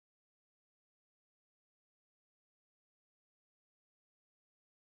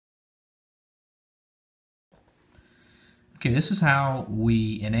Okay, this is how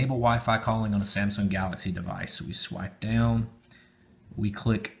we enable Wi-Fi calling on a Samsung Galaxy device. So we swipe down, we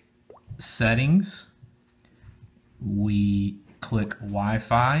click Settings, we click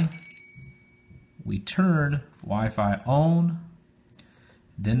Wi-Fi, we turn Wi-Fi on,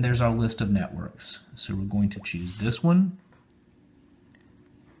 then there's our list of networks. So we're going to choose this one.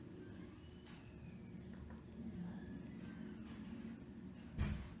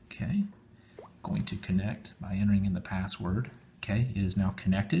 Okay, going to connect by entering in the password. Okay, it is now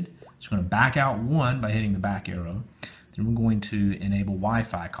connected. So we're going to back out one by hitting the back arrow. Then we're going to enable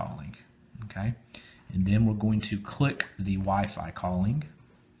Wi-Fi calling. Okay, and then we're going to click the Wi-Fi calling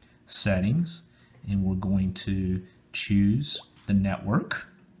settings, and we're going to choose the network.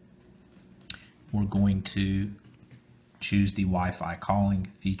 We're going to choose the Wi-Fi calling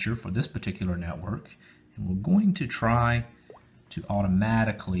feature for this particular network, and we're going to try to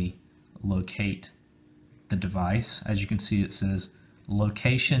automatically locate the device. As you can see, it says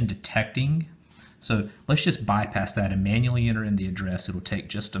location detecting. So let's just bypass that and manually enter in the address. It'll take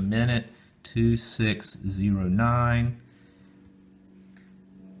just a minute. 2609.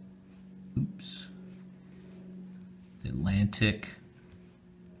 Oops. Atlantic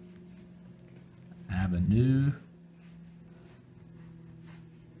Avenue,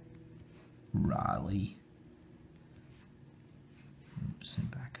 Raleigh. Oops, and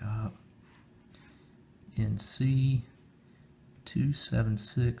back up. NC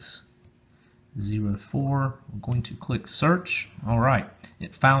 27604. We're going to click search. All right,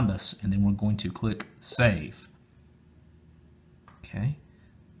 it found us, and then we're going to click save. Okay.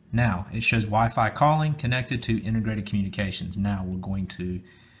 Now it shows Wi-Fi calling connected to integrated communications. Now we're going to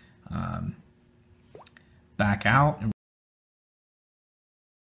back out and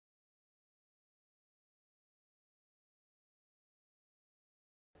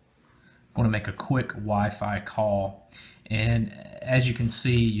want to make a quick Wi-Fi call. And as you can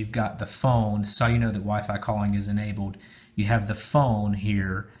see, you've got the phone, so you know that Wi-Fi calling is enabled. You have the phone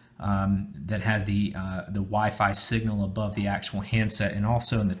here that has the Wi-Fi signal above the actual handset, and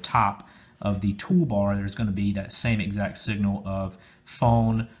also in the top of the toolbar there's going to be that same exact signal of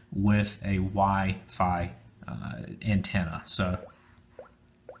phone with a Wi-Fi antenna. So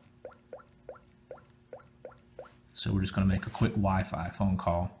we're just going to make a quick Wi-Fi phone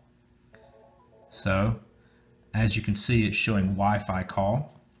call. So as you can see, it's showing Wi-Fi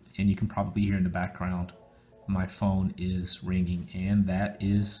call, and you can probably hear in the background my phone is ringing, and that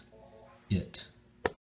is it.